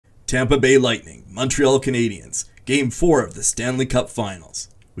Tampa Bay Lightning, Montreal Canadiens, Game 4 of the Stanley Cup Finals.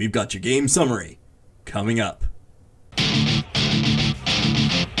 We've got your game summary coming up.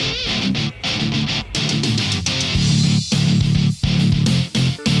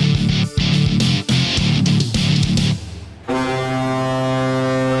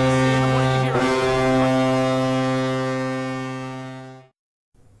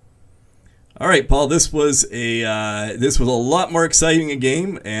 All right, Paul. This was a lot more exciting a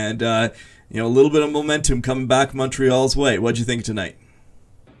game, and a little bit of momentum coming back Montreal's way. What'd you think tonight?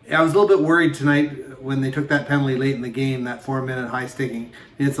 Yeah, I was a little bit worried tonight when they took that penalty late in the game, that 4-minute high sticking.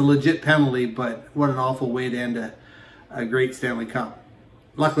 It's a legit penalty, but what an awful way to end a great Stanley Cup.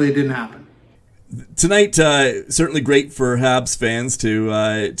 Luckily, it didn't happen. Tonight, certainly great for Habs fans to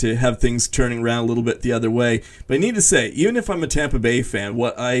have things turning around a little bit the other way. But I need to say, even if I'm a Tampa Bay fan,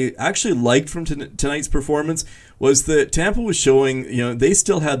 what I actually liked from tonight's performance was that Tampa was showing, they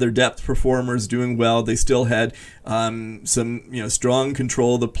still had their depth performers doing well. They still had some, strong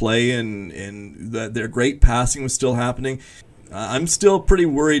control of the play, and their great passing was still happening. I'm still pretty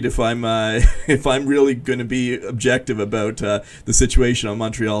worried if I'm really going to be objective about the situation on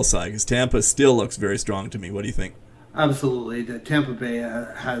Montreal's side, because Tampa still looks very strong to me. What do you think? Absolutely. The Tampa Bay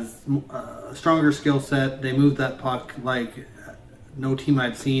has a stronger skill set. They move that puck like no team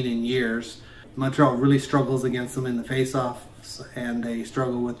I've seen in years. Montreal really struggles against them in the face-offs, and they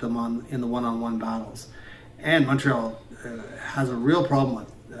struggle with them in the one-on-one battles. And Montreal has a real problem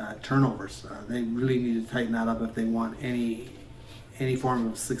with turnovers. They really need to tighten that up if they want any form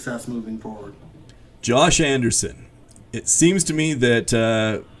of success moving forward. Josh Anderson. It seems to me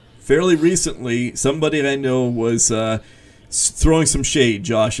that fairly recently somebody I know was throwing some shade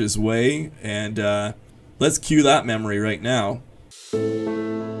Josh's way, and let's cue that memory right now.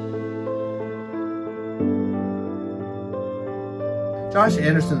 Josh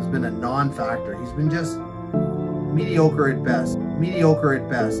Anderson's been a non-factor. He's been just mediocre at best. Mediocre at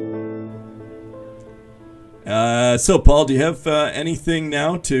best. So, Paul, do you have anything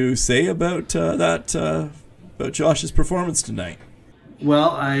now to say about about Josh's performance tonight?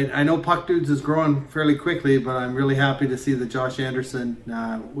 Well, I know Puck Dudes is growing fairly quickly, but I'm really happy to see that Josh Anderson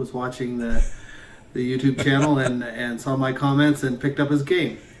was watching the YouTube channel and saw my comments and picked up his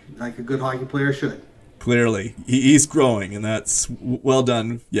game, like a good hockey player should. Clearly, he's growing, and that's well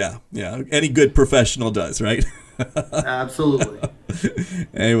done. Yeah. Any good professional does, right? Absolutely.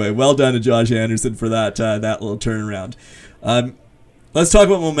 Anyway, well done to Josh Anderson for that little turnaround. Let's talk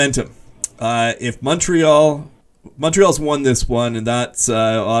about momentum. If Montreal's won this one, and that's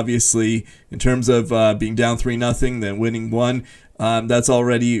obviously in terms of being down 3-0, then winning 1. That's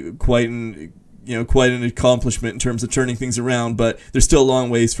already quite an accomplishment in terms of turning things around. But they're still a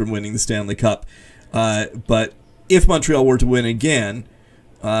long ways from winning the Stanley Cup. But if Montreal were to win again,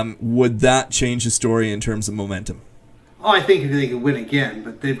 would that change the story in terms of momentum? Oh, I think if they could win again,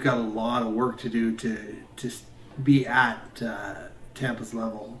 but they've got a lot of work to do to be at Tampa's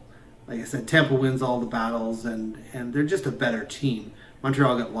level. Like I said, Tampa wins all the battles, and they're just a better team.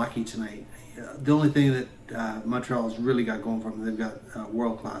 Montreal got lucky tonight. The only thing that Montreal's really got going for them, they've got a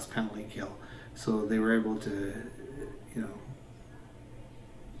world-class penalty kill. So they were able to,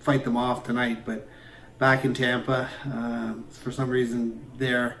 fight them off tonight. But back in Tampa, for some reason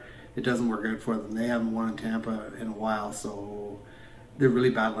it doesn't work out for them. They haven't won in Tampa in a while, so they're really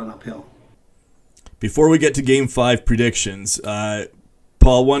battling uphill. Before we get to Game 5 predictions,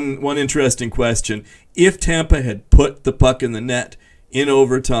 Paul, one interesting question. If Tampa had put the puck in the net in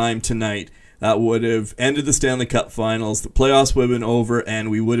overtime tonight, that would have ended the Stanley Cup Finals, the playoffs would have been over, and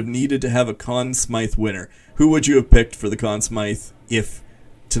we would have needed to have a Conn Smythe winner. Who would you have picked for the Conn Smythe if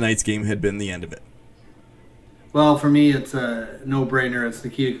tonight's game had been the end of it? Well, for me, it's a no-brainer. It's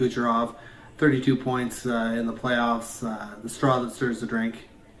Nikita Kucherov, 32 points in the playoffs. The straw that stirs the drink.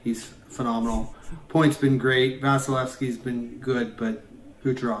 He's phenomenal. Points been great. Vasilevsky's been good, but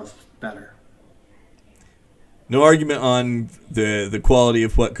Kucherov's better. No argument on the quality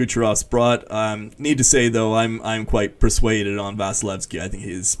of what Kucherov's brought. Need to say though, I'm quite persuaded on Vasilevsky. I think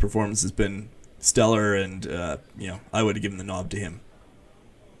his performance has been stellar, and I would have given the nod to him.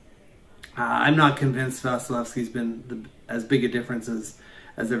 I'm not convinced Vasilevsky's been as big a difference as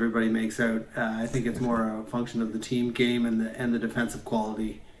everybody makes out. I think it's more a function of the team game and the defensive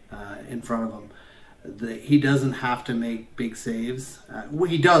quality in front of him. He doesn't have to make big saves.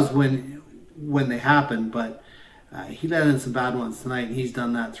 He does when they happen, but he let in some bad ones tonight, and he's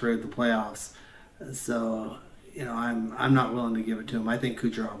done that throughout the playoffs. So I'm not willing to give it to him. I think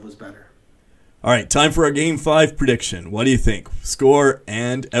Kucherov was better. All right, time for our Game 5 prediction. What do you think? Score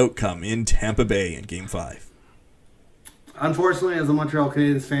and outcome in Tampa Bay in Game 5. Unfortunately, as a Montreal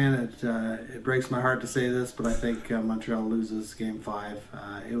Canadiens fan, it breaks my heart to say this, but I think Montreal loses Game 5.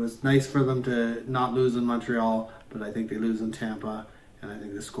 It was nice for them to not lose in Montreal, but I think they lose in Tampa, and I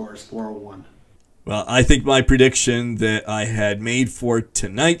think the score is 4-1. Well, I think my prediction that I had made for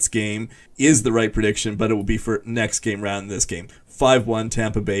tonight's game is the right prediction, but it will be for next game round in this game. 5-1,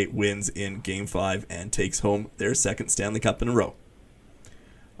 Tampa Bay wins in Game 5 and takes home their second Stanley Cup in a row.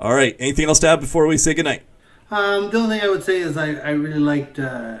 All right, anything else to add before we say goodnight? The only thing I would say is I really liked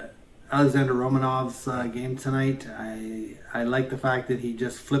Alexander Romanov's game tonight. I like the fact that he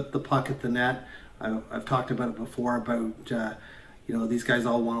just flipped the puck at the net. I've talked about it before about these guys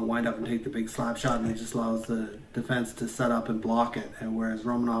all want to wind up and take the big slap shot, and it just allows the defense to set up and block it. And whereas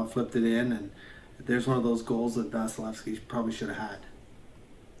Romanov flipped it in, and there's one of those goals that Vasilevsky probably should have had.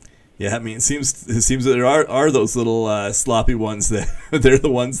 Yeah, I mean, it seems that there are those little sloppy ones that they're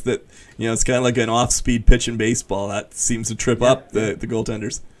the ones that, it's kind of like an off-speed pitch in baseball that seems to trip up the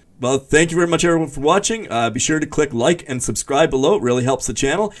goaltenders. Well, thank you very much, everyone, for watching. Be sure to click like and subscribe below. It really helps the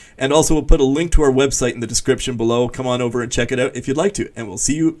channel. And also, we'll put a link to our website in the description below. Come on over and check it out if you'd like to. And we'll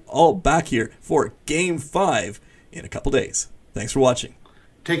see you all back here for Game 5 in a couple days. Thanks for watching.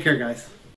 Take care, guys.